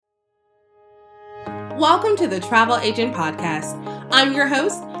Welcome to the Travel Agent Podcast. I'm your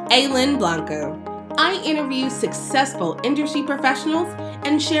host, Aylin Blanco. I interview successful industry professionals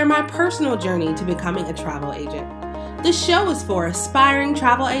and share my personal journey to becoming a travel agent. The show is for aspiring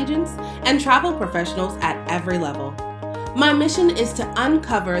travel agents and travel professionals at every level. My mission is to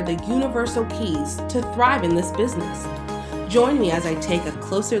uncover the universal keys to thrive in this business. Join me as I take a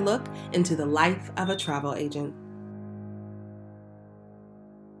closer look into the life of a travel agent.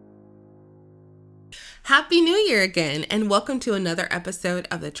 Happy New Year again, and welcome to another episode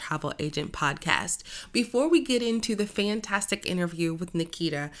of the Travel Agent Podcast. Before we get into the fantastic interview with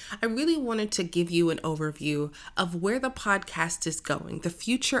Nikita, I really wanted to give you an overview of where the podcast is going, the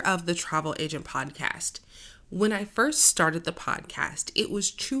future of the Travel Agent Podcast. When I first started the podcast, it was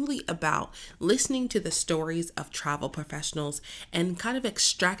truly about listening to the stories of travel professionals and kind of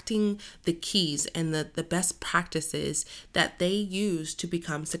extracting the keys and the best practices that they use to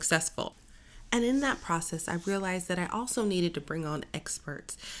become successful. And in that process, I realized that I also needed to bring on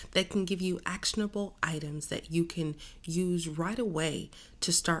experts that can give you actionable items that you can use right away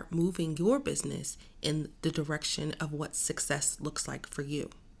to start moving your business in the direction of what success looks like for you.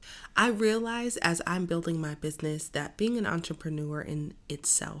 I realize as I'm building my business that being an entrepreneur in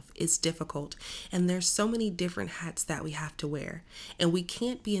itself is difficult, and there's so many different hats that we have to wear, and we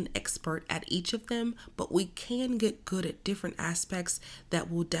can't be an expert at each of them, but we can get good at different aspects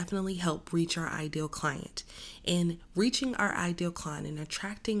that will definitely help reach our ideal client. And reaching our ideal client and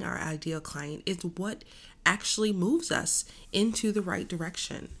attracting our ideal client is what actually moves us into the right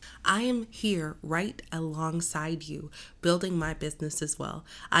direction. I am here right alongside you, building my business as well.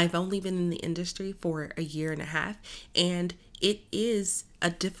 I've only been in the industry for a year and a half, and it is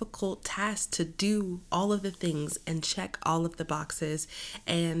a difficult task to do all of the things and check all of the boxes.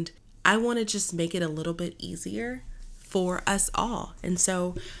 And I want to just make it a little bit easier for us all. And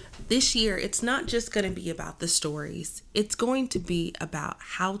so this year, it's not just going to be about the stories. It's going to be about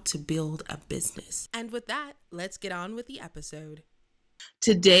how to build a business. And with that, let's get on with the episode.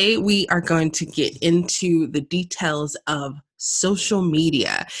 Today, we are going to get into the details of social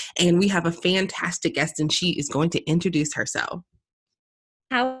media. And we have a fantastic guest, and she is going to introduce herself.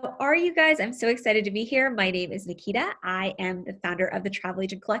 How are you guys? I'm so excited to be here. My name is Nikita. I am the founder of the Travel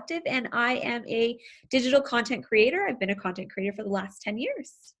Agent Collective, and I am a digital content creator. I've been a content creator for the last 10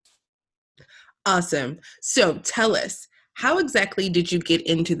 years. Awesome. So tell us, how exactly did you get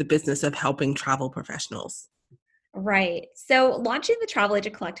into the business of helping travel professionals? Right. So launching the Travel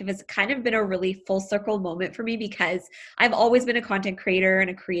Agent Collective has kind of been a really full circle moment for me because I've always been a content creator and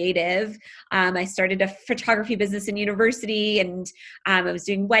a creative. I started a photography business in university, and I was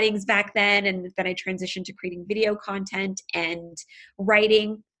doing weddings back then. And then I transitioned to creating video content and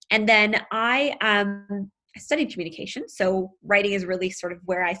writing. And then I studied communication. So writing is really sort of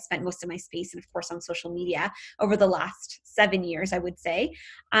where I spent most of my space, and of course on social media over the last 7 years, I would say.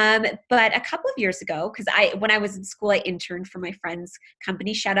 But a couple of years ago, because when I was in school, I interned for my friend's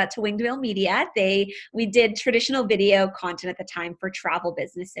company. Shout out to Winged Wheel Media. We did traditional video content at the time for travel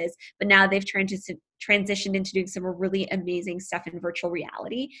businesses, but now they've transitioned into doing some really amazing stuff in virtual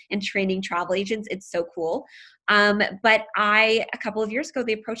reality and training travel agents. It's so cool. But a couple of years ago,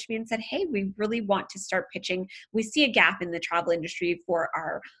 they approached me and said, hey, we really want to start pitching. We see a gap in the travel industry for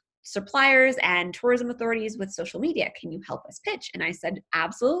our suppliers and tourism authorities with social media. Can you help us pitch? And I said,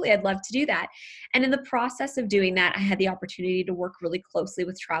 absolutely, I'd love to do that. And in the process of doing that, I had the opportunity to work really closely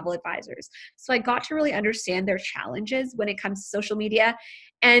with travel advisors. So I got to really understand their challenges when it comes to social media.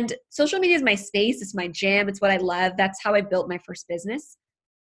 And social media is my space. It's my jam. It's what I love. That's how I built my first business.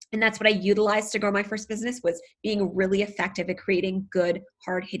 And that's what I utilized to grow my first business, was being really effective at creating good,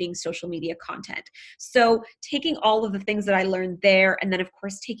 hard-hitting social media content. So taking all of the things that I learned there, and then of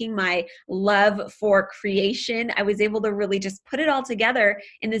course taking my love for creation, I was able to really just put it all together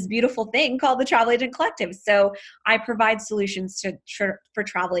in this beautiful thing called the Travel Agent Collective. So I provide solutions for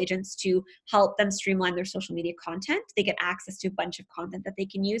travel agents to help them streamline their social media content. They get access to a bunch of content that they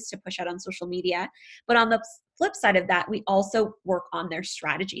can use to push out on social media. But on the flip side of that, we also work on their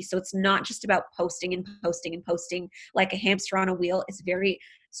strategy. So it's not just about posting and posting and posting like a hamster on a wheel. It's very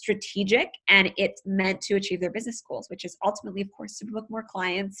strategic, and it's meant to achieve their business goals, which is ultimately, of course, to book more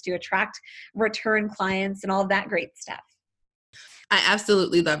clients, to attract return clients, and all of that great stuff. I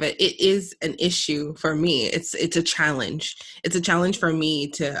absolutely love it. It is an issue for me. It's a challenge. It's a challenge for me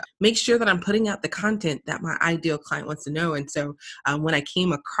to make sure that I'm putting out the content that my ideal client wants to know. And so when I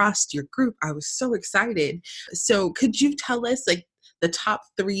came across your group, I was so excited. So could you tell us the top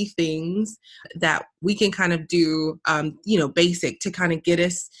 3 things that we can kind of do, basic to kind of get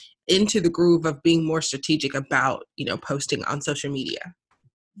us into the groove of being more strategic about, posting on social media?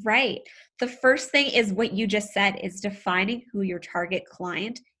 Right. The first thing is what you just said is defining who your target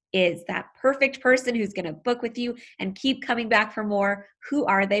client is, that perfect person who's going to book with you and keep coming back for more. Who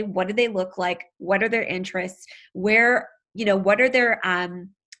are they? What do they look like? What are their interests? Where, what are their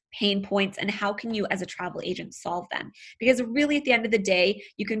pain points, and how can you as a travel agent solve them? Because really at the end of the day,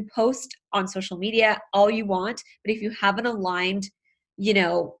 you can post on social media all you want, but if you haven't aligned, you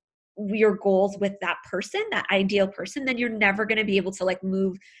know, your goals with that person, that ideal person, then you're never going to be able to like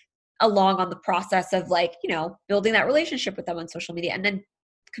move along on the process of like, building that relationship with them on social media and then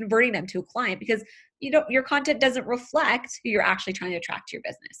converting them to a client, because your content doesn't reflect who you're actually trying to attract to your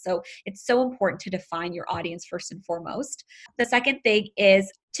business. So it's so important to define your audience first and foremost. The second thing is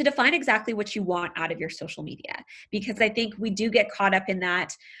to define exactly what you want out of your social media, because I think we do get caught up in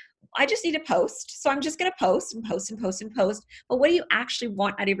that. I just need to post. So I'm just going to post and post and post and post. But what do you actually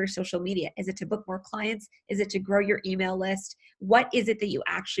want out of your social media? Is it to book more clients? Is it to grow your email list? What is it that you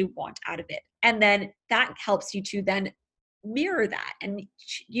actually want out of it? And then that helps you to then mirror that and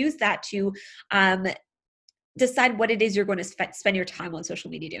use that to decide what it is you're going to spend your time on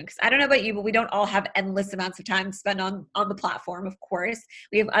social media doing. Because I don't know about you, but we don't all have endless amounts of time to spend on the platform. Of course,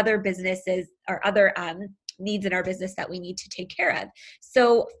 we have other businesses or other needs in our business that we need to take care of.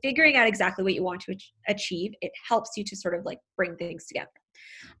 So figuring out exactly what you want to achieve, it helps you to sort of like bring things together.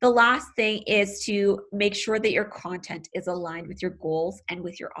 The last thing is to make sure that your content is aligned with your goals and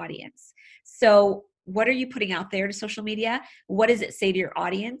with your audience. So what are you putting out there to social media? What does it say to your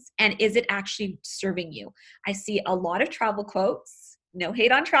audience? And is it actually serving you? I see a lot of travel quotes. No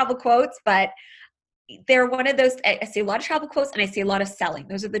hate on travel quotes, but they're one of those. I see a lot of travel quotes and I see a lot of selling.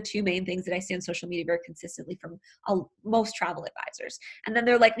 Those are the two main things that I see on social media very consistently from most travel advisors. And then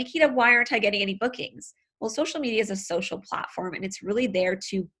they're like, Nikita, why aren't I getting any bookings? Well, social media is a social platform and it's really there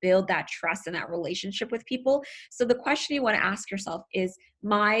to build that trust and that relationship with people. So the question you want to ask yourself is,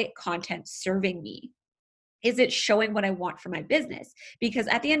 my content serving me? Is it showing what I want for my business? Because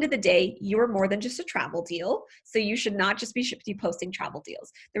at the end of the day, you're more than just a travel deal. So you should not just be posting travel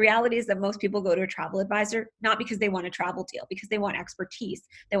deals. The reality is that most people go to a travel advisor, not because they want a travel deal, because they want expertise.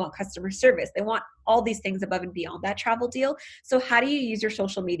 They want customer service. They want all these things above and beyond that travel deal. So how do you use your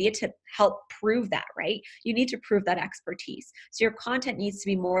social media to help prove that, right? You need to prove that expertise. So your content needs to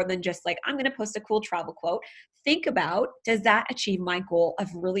be more than just like, I'm going to post a cool travel quote. Think about, does that achieve my goal of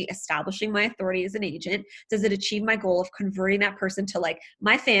really establishing my authority as an agent? Does it achieve my goal of converting that person to like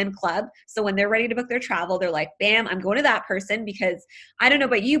my fan club? So when they're ready to book their travel, they're like, bam, I'm going to that person. Because I don't know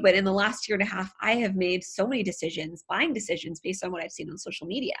about you, but in the last year and a half, I have made so many decisions, buying decisions based on what I've seen on social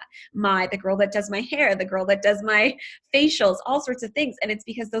media. The girl that does my hair, the girl that does my facials, all sorts of things. And it's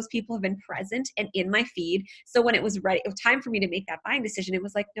because those people have been present and in my feed. So when it was ready, it was time for me to make that buying decision, it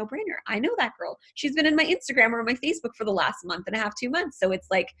was like, no brainer. I know that girl. She's been in my Instagram or my Facebook for the last month and a half, 2 months. So it's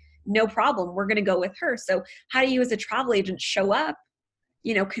like, no problem. We're going to go with her. So how do you as a travel agent show up,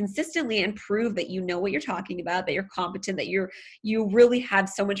 consistently and prove that you know what you're talking about, that you're competent, that you really have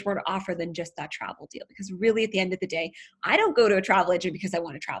so much more to offer than just that travel deal? Because really at the end of the day, I don't go to a travel agent because I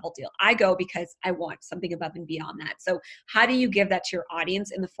want a travel deal. I go because I want something above and beyond that. So how do you give that to your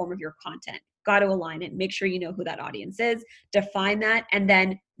audience in the form of your content? Got to align it. Make sure you know who that audience is, define that, and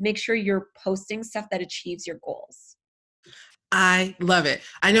then make sure you're posting stuff that achieves your goals. I love it.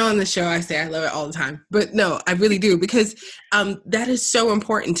 I know on the show I say I love it all the time, but no, I really do, because that is so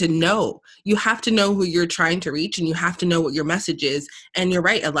important to know. You have to know who you're trying to reach and you have to know what your message is. And you're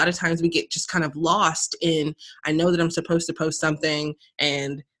right. A lot of times we get just kind of lost in, I know that I'm supposed to post something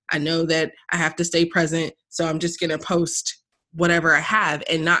and I know that I have to stay present. So I'm just going to post whatever I have,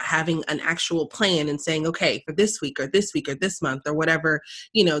 and not having an actual plan and saying, okay, for this week or this week or this month or whatever,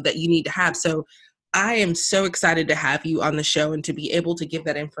 that you need to have. So I am so excited to have you on the show and to be able to give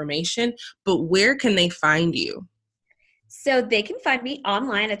that information. But where can they find you? So they can find me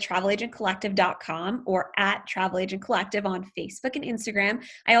online at travelagentcollective.com or at Travel Agent Collective on Facebook and Instagram.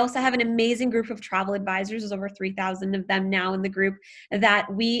 I also have an amazing group of travel advisors. There's over 3,000 of them now in the group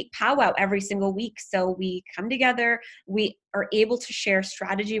that we powwow every single week. So we come together, we are able to share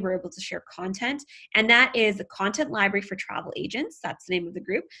strategy, we're able to share content, and that is the Content Library for Travel Agents. That's the name of the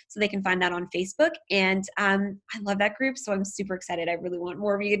group. So they can find that on Facebook. And I love that group. So I'm super excited. I really want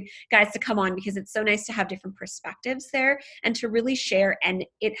more of you guys to come on, because it's so nice to have different perspectives there and to really share. And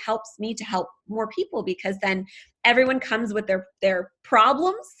it helps me to help more people, because then everyone comes with their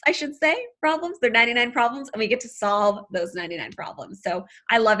problems, I should say, their 99 problems, and we get to solve those 99 problems. So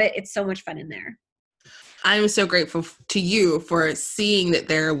I love it. It's so much fun in there. I am so grateful to you for seeing that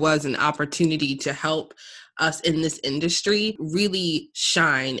there was an opportunity to help us in this industry really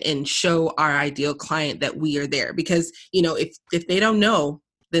shine and show our ideal client that we are there. Because, if they don't know,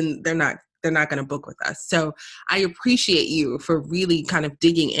 then they're not going to book with us. So I appreciate you for really kind of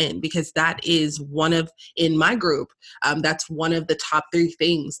digging in, because that is in my group, that's one of the top 3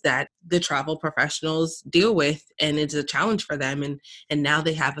 things that the travel professionals deal with. And it's a challenge for them. And now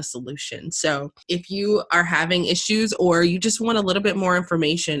they have a solution. So if you are having issues, or you just want a little bit more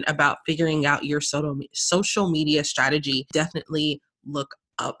information about figuring out your social media strategy, definitely look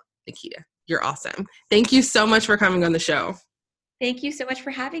up Nikita. You're awesome. Thank you so much for coming on the show. Thank you so much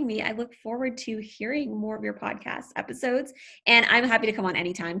for having me. I look forward to hearing more of your podcast episodes, and I'm happy to come on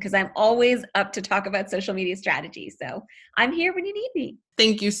anytime because I'm always up to talk about social media strategy. So I'm here when you need me.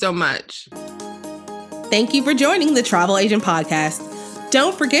 Thank you so much. Thank you for joining the Travel Agent Podcast.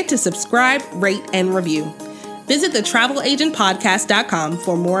 Don't forget to subscribe, rate, and review. Visit thetravelagentpodcast.com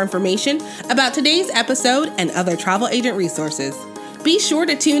for more information about today's episode and other travel agent resources. Be sure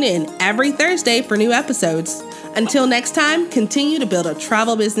to tune in every Thursday for new episodes. Until next time, continue to build a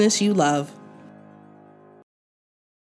travel business you love.